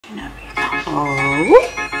I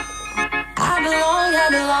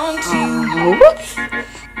belong to you.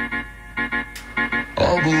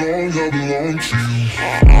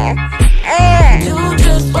 Do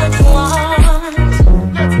just what you want.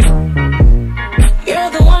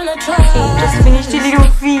 You're the one I trust. Just finished the little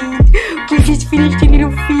feed. We just finished the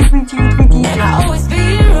little feed with you. And I'll always be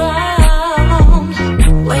around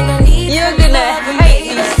when I need you. You're gonna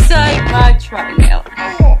hate me so much right now.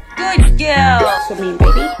 Good girl. So me,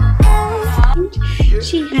 baby.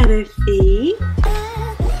 She had a feed.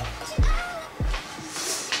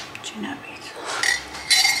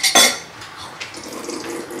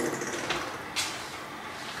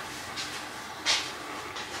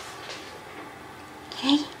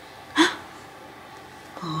 Okay.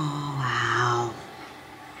 Oh wow.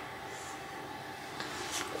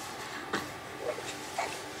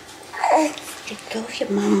 Let go of your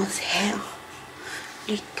mama's hair.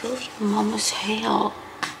 Let go of your mama's hair.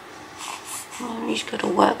 Mommy's got to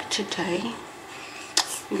work today.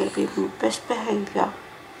 You gotta be in your best behavior.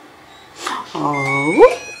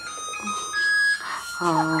 Oh.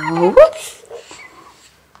 Oh.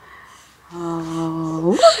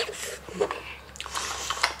 Oh.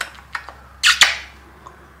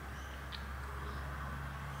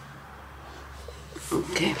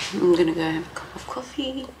 Okay, I'm gonna go have a cup of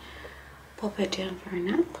coffee, pop it down for a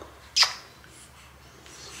nap,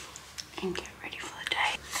 and get ready for the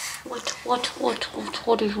day. What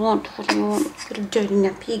do you want? What do you want? Got a dirty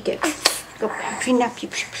nappy again. Got nappy, nappy.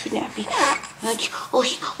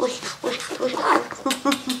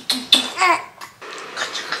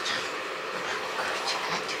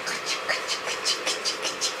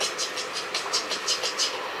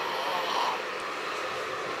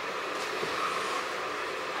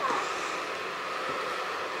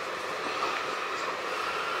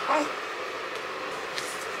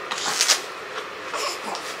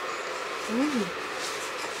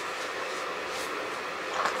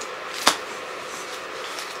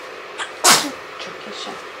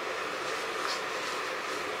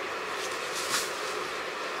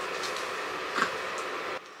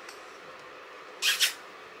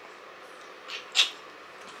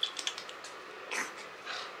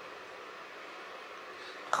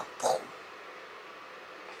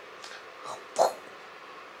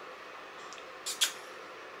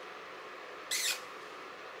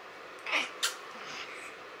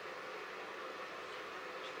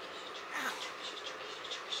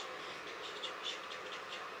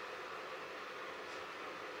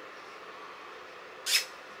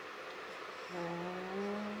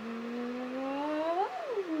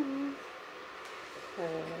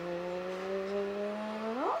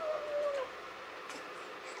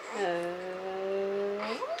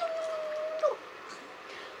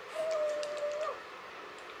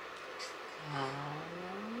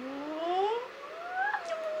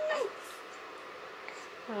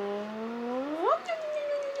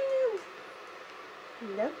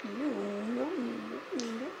 Love you.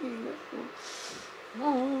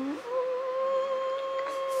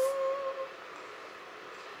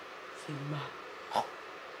 Simba.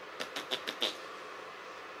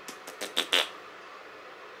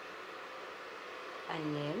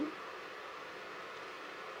 Onion.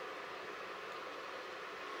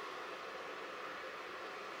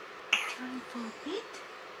 Time for a bit.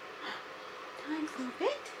 Time for a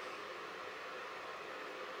bit.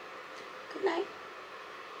 Good night.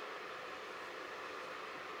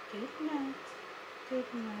 Good night. Good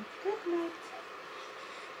night. Good night.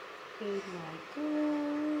 Good night. Good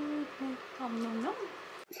night. Nom nom nom.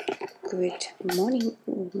 Good morning.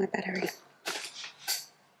 Oh, my battery.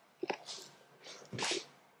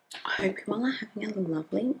 I hope you all are having a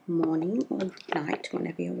lovely morning or night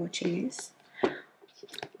whenever you're watching this.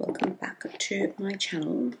 Welcome back to my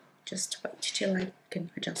channel. Just wait till I can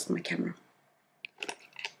adjust my camera.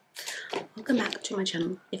 Welcome back to my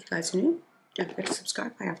channel. If you guys are new, don't forget to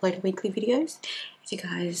subscribe. I upload weekly videos. If you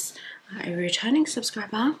guys are a returning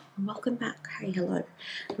subscriber, welcome back. Hey, hello.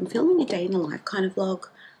 I'm filming a day in the life kind of vlog.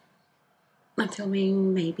 I'm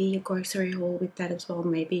filming maybe a grocery haul with that as well.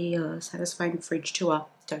 Maybe a satisfying fridge tour.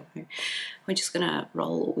 Don't know. We're just gonna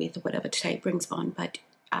roll with whatever today brings on. But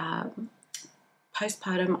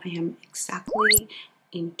postpartum, I am exactly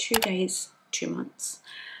in 2 days, 2 months.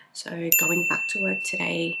 So going back to work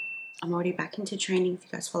today. I'm already back into training. If you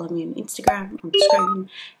guys follow me on Instagram, on the screen,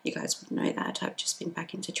 you guys would know that. I've just been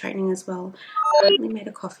back into training as well. Currently made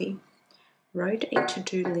a coffee, wrote a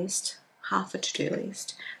to-do list, half a to-do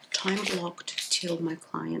list, time blocked till my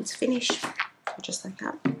clients finish, just like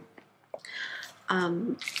that.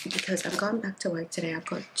 Because I'm going back to work today. I've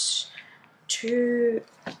got two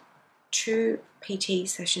 2 PT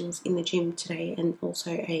sessions in the gym today and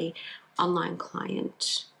also a online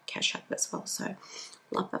client catch up as well. So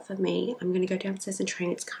love that for me. I'm going to go downstairs and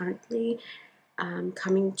train. It's currently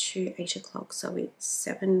coming to 8 o'clock, so it's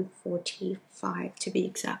 7:45 to be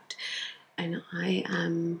exact, and I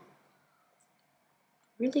am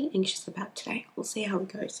really anxious about today. We'll see how it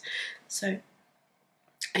goes. So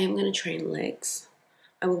I am going to train legs.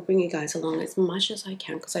 I will bring you guys along as much as I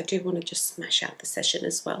can because I do want to just smash out the session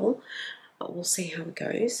as well, but we'll see how it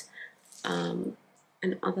goes. And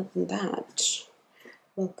other than that,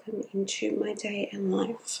 welcome into my day and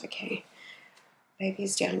life. Okay,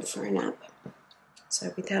 baby's down for a nap.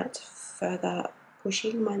 So without further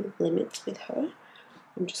pushing my limits with her,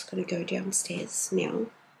 I'm just going to go downstairs now and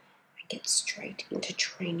get straight into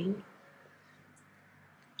training.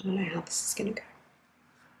 I don't know how this is going to go.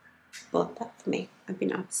 Well, that for me. I've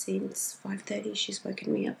been up since 5:30. She's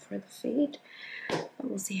woken me up for the feed, but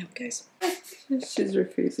we'll see how it goes. She's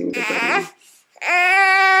refusing to go.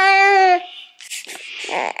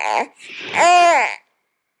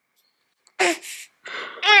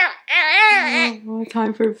 Oh,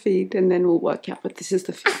 time for a feed and then we'll work out, but this is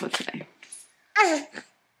the feed for today.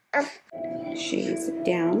 She's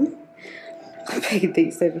down. I paid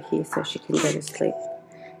these over here so she can go to sleep.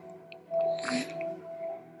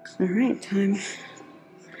 Alright, time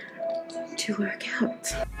to work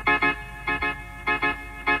out.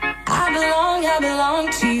 I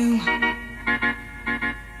belong to you.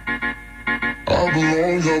 I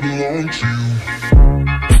belong to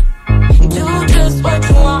you. Do just what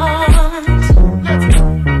you want.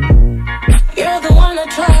 You're the one I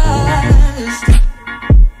trust.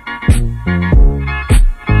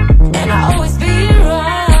 And I always be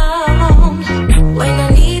around when I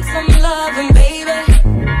need some loving, baby.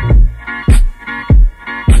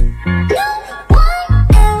 No one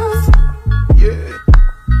else. Yeah.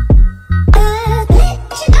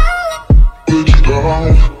 Let you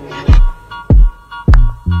down.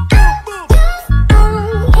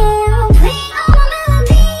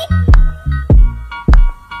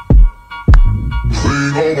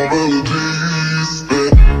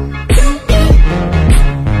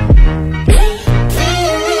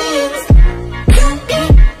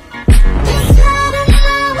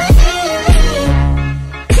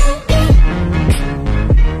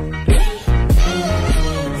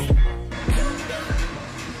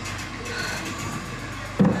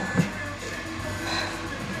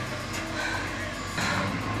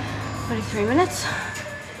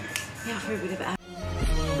 Yeah, for a bit of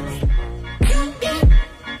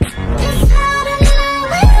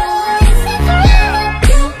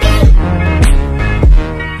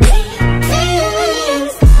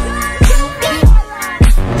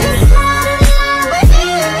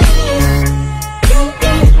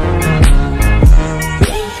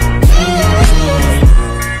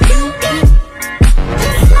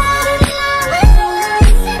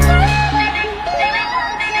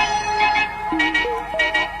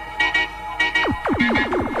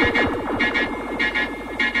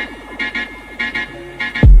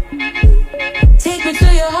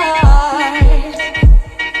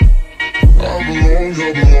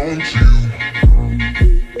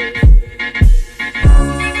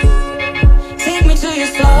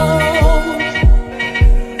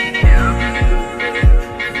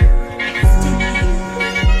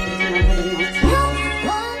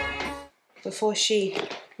before she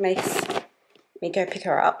makes me go pick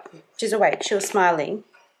her up. She's awake. She was smiling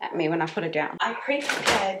at me when I put her down. I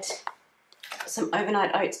pre-prepared some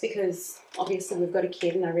overnight oats because obviously we've got a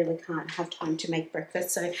kid and I really can't have time to make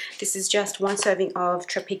breakfast. So this is just 1 serving of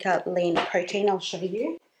Tropica lean protein. I'll show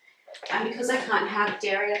you. And because I can't have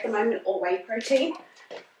dairy at the moment or whey protein,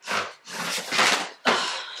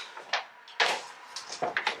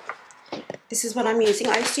 this is what I'm using.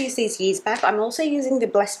 I used to use these years back. I'm also using the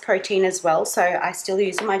Blessed protein as well, so I still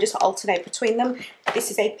use them. I just alternate between them.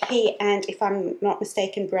 This is a pea and, if I'm not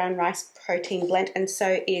mistaken, brown rice protein blend, and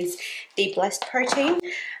so is the Blessed protein,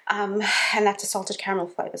 and that's a salted caramel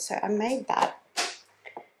flavour. So I made that.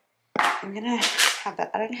 I'm gonna have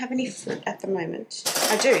that. I don't have any fruit at the moment.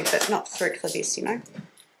 I do, but not fruit for this, you know.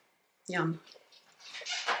 Yum.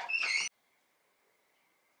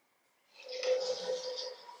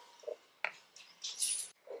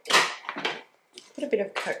 Put a bit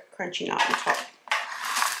of crunchy nut on top.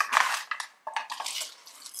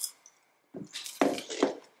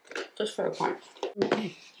 Just for a crunch.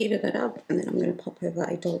 Okay, heated that up, and then I'm going to pop over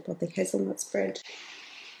a dollop of the hazelnut spread.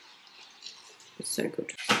 It's so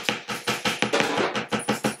good.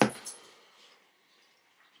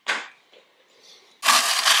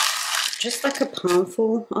 just like a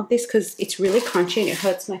palmful of this because it's really crunchy and it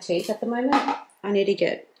hurts my teeth at the moment. I need to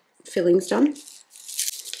get fillings done.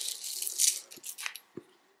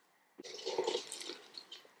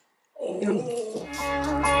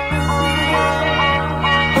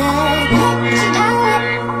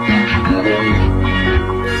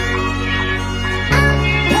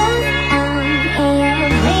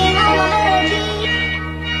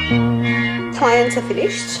 Clients are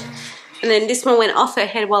finished. And then this one went off her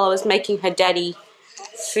head while I was making her daddy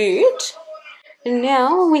food. And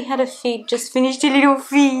now we had a feed, just finished a little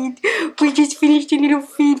feed. We just finished a little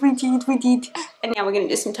feed, we did. And now we're gonna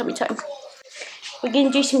do some tummy time. We're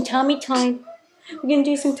gonna do some tummy time. We're gonna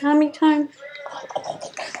do some tummy time.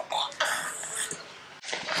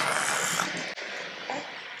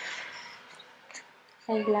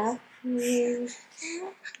 I love you.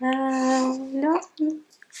 I love you.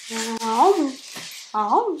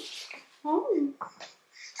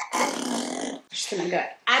 She's gonna go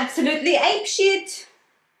absolutely apeshit.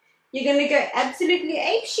 You're gonna go absolutely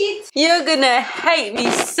apeshit. You're gonna hate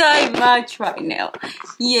me so much right now.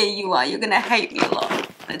 Yeah, you are. You're gonna hate me a lot.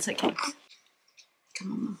 That's okay.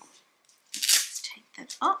 Come on, Mum. Let's take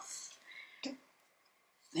that off. There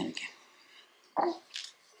we go.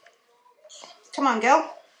 Come on,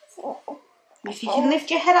 girl. If you can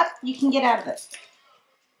lift your head up, you can get out of it.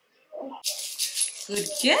 Good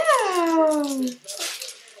girl.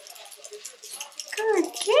 Good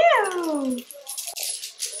girl.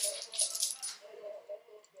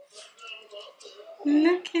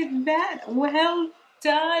 Look at that. Well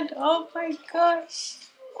done. Oh my gosh.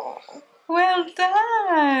 Well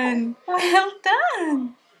done. Well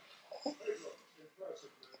done.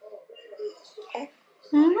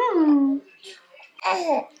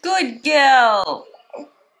 Good girl.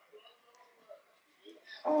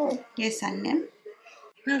 Yes, Onion.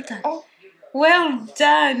 Well done. Well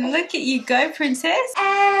done. Look at you go, princess.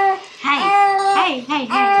 Hey.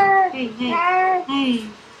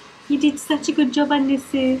 You did such a good job on this,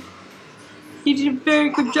 Sue. You did a very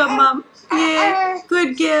good job, Mum. Yeah,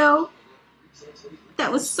 good girl.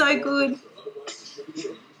 That was so good.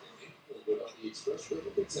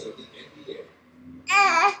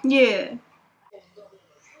 Yeah.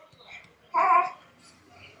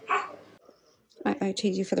 I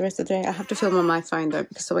OT'd you for the rest of the day. I have to film on my phone though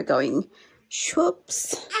because we're going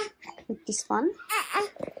whoops with this one.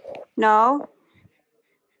 No.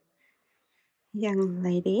 Young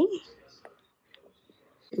lady.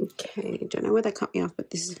 Okay, don't know where they cut me off, but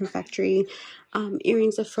this is from factory.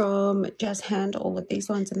 Earrings are from Jazz Hand, all of these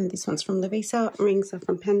ones, and then this one's from Lavisa. Rings are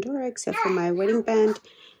from Pandora, except for my wedding band.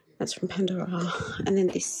 That's from Pandora. And then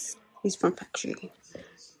this is from factory.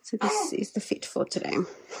 So this is the fit for today.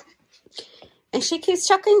 And she keeps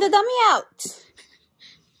chucking the dummy out.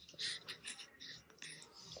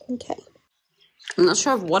 Okay. I'm not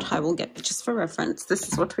sure of what I will get, but just for reference, this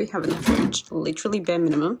is what we have in the fridge. Literally bare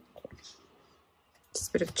minimum. Just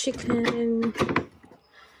a bit of chicken,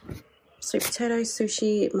 sweet potato,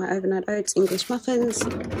 sushi, my overnight oats, English muffins,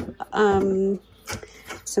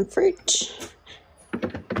 some fruit,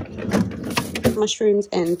 mushrooms,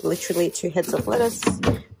 and literally 2 heads of lettuce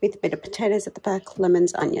with a bit of potatoes at the back,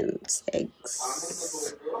 lemons, onions,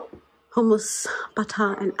 eggs, hummus,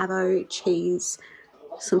 butter and avo, cheese,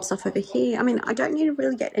 some stuff over here. I mean, I don't need to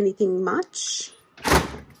really get anything much,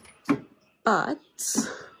 but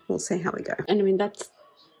we'll see how we go. And I mean, that's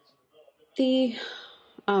the,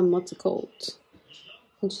 what's it called?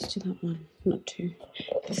 I'll just do that one, not 2.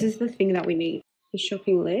 This is the thing that we need, the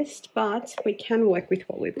shopping list, but we can work with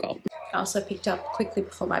what we've got. I also picked up quickly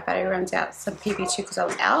before my battery runs out some PB2 because I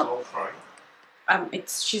was out.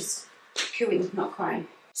 She's cooing, not crying.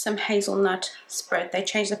 Some hazelnut spread. They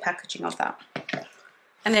changed the packaging of that.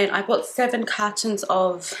 And then I bought 7 cartons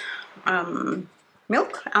of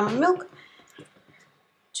milk, almond milk.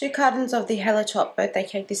 2 cartons of the Hello Top birthday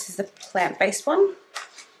cake. This is the plant-based one.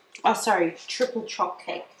 Oh, sorry, triple choc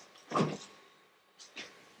cake.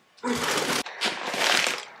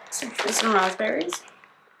 Some raspberries.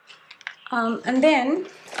 And then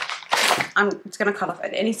it's going to cut off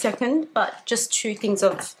at any second, but just 2 things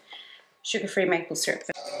of sugar-free maple syrup.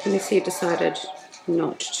 And this here decided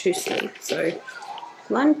not to sleep, so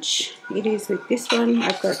lunch it is with this one.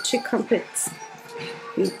 I've got 2 crumpets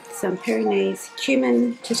with some Pyrenees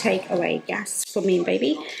cumin to take away gas for me and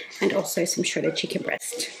baby, and also some shredded chicken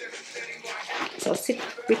breast. So I'll sit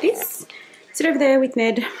with this, sit over there with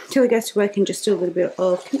Ned till he goes to work and just do a little bit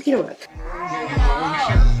of computer work.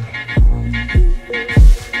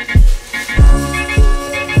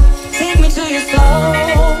 Take me to your soul.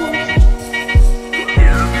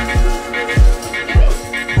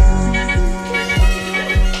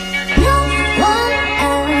 No.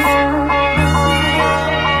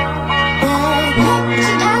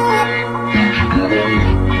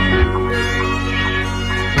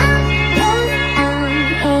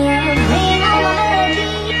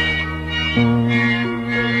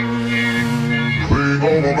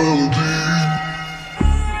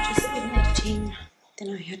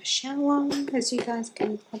 Then I had a shower, as you guys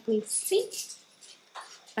can probably see.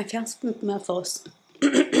 I found some mouthwash.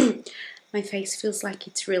 My face feels like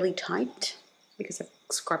it's really tight because I've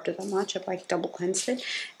scrubbed it that much. I've like double cleansed it.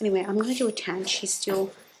 Anyway, I'm going to do a tan. She's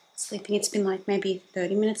still sleeping. It's been like maybe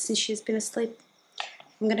 30 minutes since she's been asleep.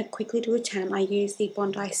 I'm going to quickly do a tan. I use the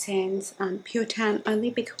Bondi Sands Pure Tan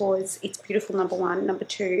only because it's beautiful, number one. Number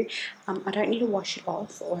two, I don't need to wash it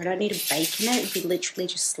off or I don't need to bake in it. We literally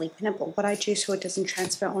just sleep in it. But what I do so it doesn't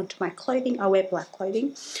transfer onto my clothing, I wear black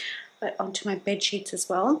clothing, but onto my bed sheets as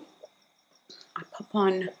well. I pop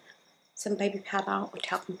on some baby powder or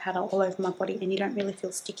talcum powder all over my body and you don't really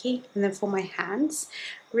feel sticky. And then for my hands,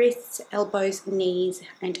 wrists, elbows, knees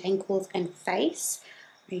and ankles and face,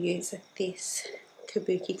 I use this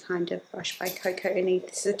Kabuki kind of brush by Coco.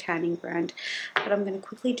 This is a tanning brand, but I'm going to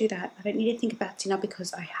quickly do that. I don't need to think about dinner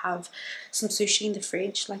because I have some sushi in the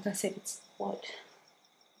fridge. Like I said, it's what,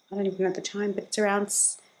 I don't even know the time, but it's around,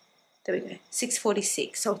 there we go,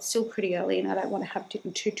 6:46, so it's still pretty early and I don't want to have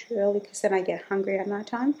dinner too early because then I get hungry at night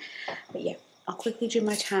time. But yeah, I'll quickly do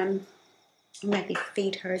my tan and maybe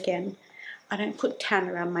feed her again. I don't put tan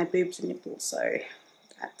around my boobs and nipples, so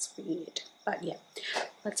that's weird. But yeah,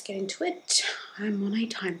 let's get into it. I'm on a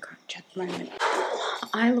time crunch at the moment.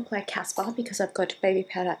 I look like Casper because I've got baby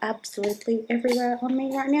powder absolutely everywhere on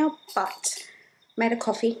me right now, but made a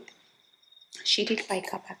coffee. She did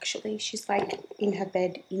wake up actually. She's like in her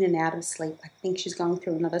bed, in and out of sleep. I think she's going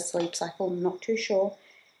through another sleep cycle. I'm not too sure.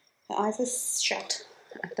 Her eyes are shut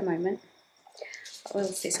at the moment. But we'll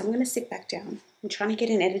see. So I'm going to sit back down. I'm trying to get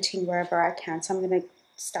in editing wherever I can. So I'm going to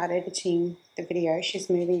start editing the video. She's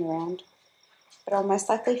moving around. But I'll most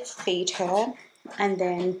likely feed her and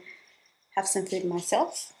then have some food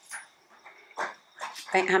myself.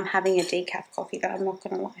 I'm having a decaf coffee though, I'm not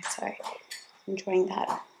going to lie. So enjoying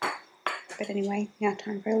that. But anyway, now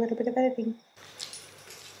time for a little bit of editing.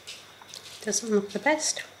 Doesn't look the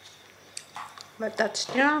best, but that's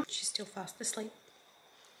dinner. She's still fast asleep,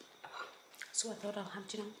 so I thought I'll have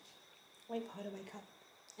dinner, wait for her to wake up,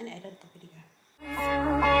 and edit the video.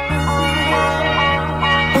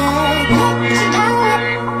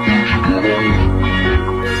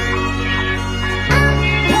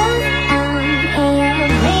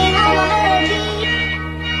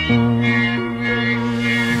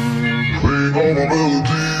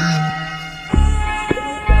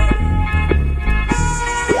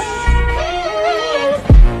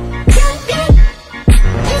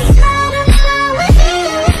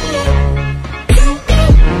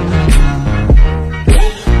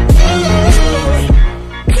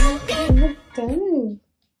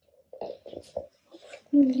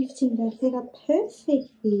 Lifting that head up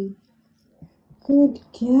perfectly. Good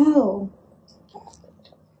girl.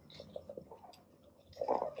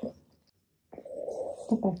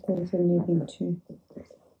 Step back there if you're moving too.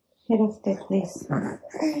 Head off there, please.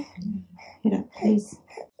 Head up, please.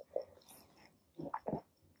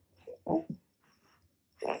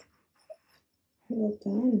 Well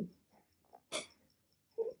done.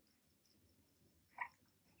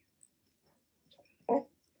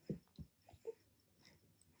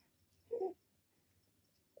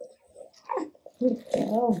 Good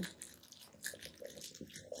girl.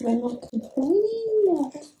 We're not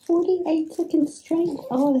complaining. 48 seconds straight.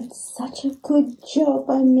 Oh, that's such a good job,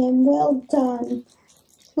 Mem. Well done.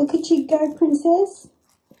 Look at you go, princess.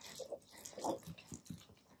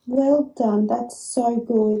 Well done. That's so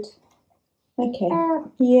good. Okay.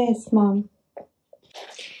 Yes, Mum.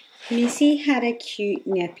 Missy had a cute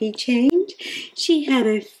nappy change. She had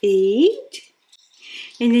a feed.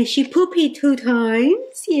 And then she pooped 2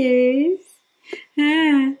 times. Yes.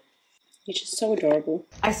 Ah. You're just so adorable.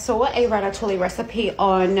 I saw a ratatouille recipe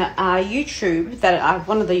on YouTube that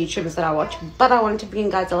one of the YouTubers that I watch, but I wanted to bring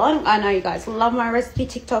you guys along. I know you guys love my recipe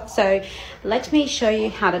TikTok, so let me show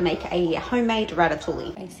you how to make a homemade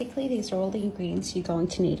ratatouille. Basically, these are all the ingredients you're going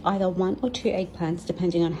to need. Either 1 or 2 eggplants,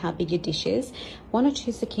 depending on how big your dish is, 1 or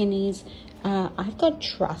 2 zucchinis. I've got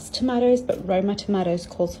Trust tomatoes, but Roma tomatoes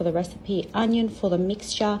calls for the recipe, onion for the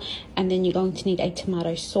mixture, and then you're going to need a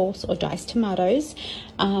tomato sauce or diced tomatoes.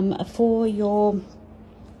 For your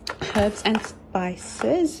herbs and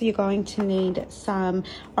spices, you're going to need some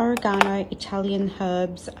oregano, Italian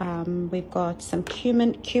herbs. We've got some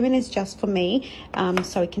cumin. Cumin is just for me,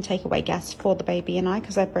 so it can take away gas for the baby and I,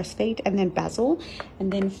 because I breastfeed. And then basil.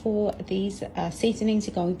 And then for these seasonings,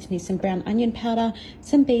 you're going to need some brown onion powder,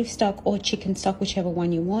 some beef stock or chicken stock, whichever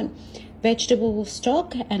one you want, vegetable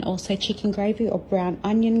stock, and also chicken gravy or brown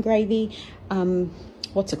onion gravy.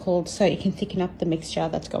 So it can thicken up the mixture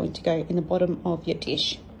that's going to go in the bottom of your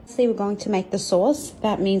dish. Lastly, we're going to make the sauce.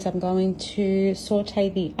 That means I'm going to saute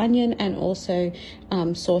the onion and also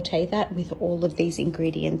saute that with all of these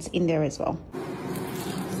ingredients in there as well.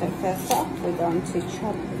 So first off, we're going to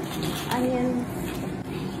chop the onions.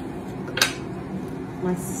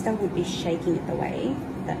 My sister would be shaking at the way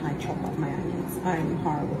that I chop up my onions. I'm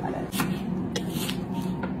horrible at it.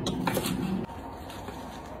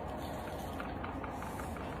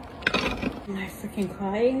 No freaking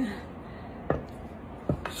crying.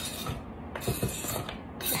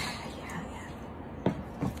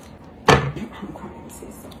 I'm crying,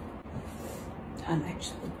 sis. I'm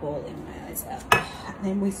actually bawling my eyes out. And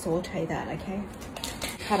then we saute that, okay?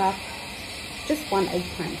 Cut up just one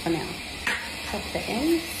eggplant for now. Chop the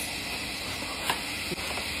ends.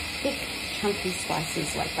 Big chunky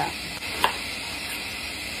slices like that.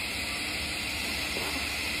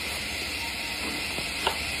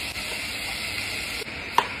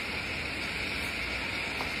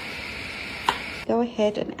 Go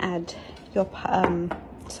ahead and add your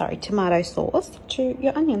tomato sauce to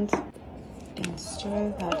your onions and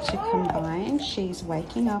stir that to combine. She's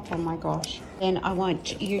waking up, oh my gosh. Then I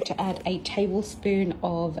want you to add a tablespoon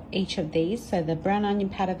of each of these, so the brown onion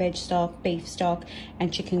powder, veg stock, beef stock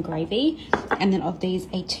and chicken gravy, and then of these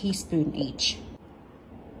a teaspoon each.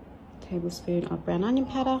 Tablespoon of brown onion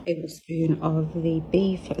powder, tablespoon of the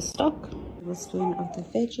beef stock, tablespoon of the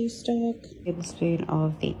veggie stock, tablespoon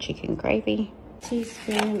of the chicken gravy,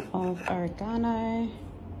 teaspoon of oregano,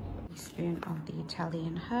 teaspoon of the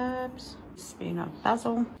Italian herbs, teaspoon of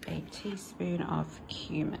basil, a teaspoon of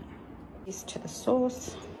cumin. This to the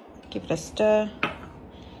sauce, give it a stir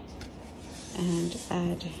and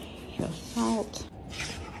add your salt.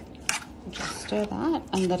 Just stir that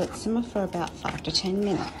and let it simmer for about 5 to 10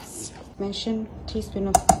 minutes. Mention teaspoon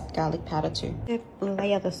of garlic powder too.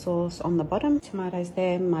 Layer the sauce on the bottom. Tomatoes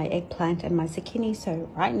there, my eggplant and my zucchini. So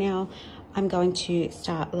right now I'm going to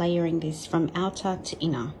start layering this from outer to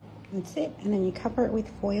inner. That's it. And then you cover it with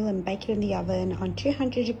foil and bake it in the oven on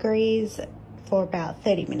 200 degrees for about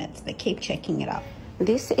 30 minutes, but keep checking it up.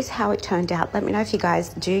 This is how it turned out. Let me know if you guys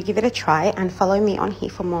do give it a try, and follow me on here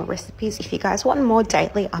for more recipes. If you guys want more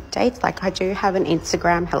daily updates, like I do have an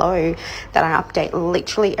Instagram, hello, that I update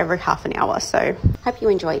literally every half an hour. So hope you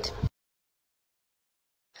enjoyed.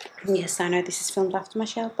 Yes, I know this is filmed after my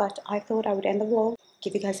shower, but I thought I would end the vlog,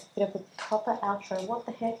 give you guys a bit of a proper outro. What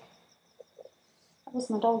the heck? That was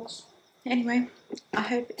my dogs. Anyway, I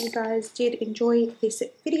hope you guys did enjoy this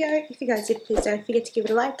video. If you guys did, please don't forget to give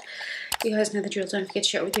it a like. You guys know the drill. Don't forget to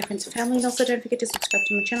share it with your friends and family. And also don't forget to subscribe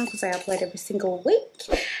to my channel because I upload every single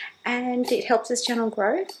week. And it helps this channel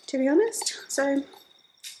grow, to be honest. So,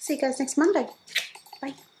 see you guys next Monday.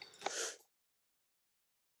 Bye.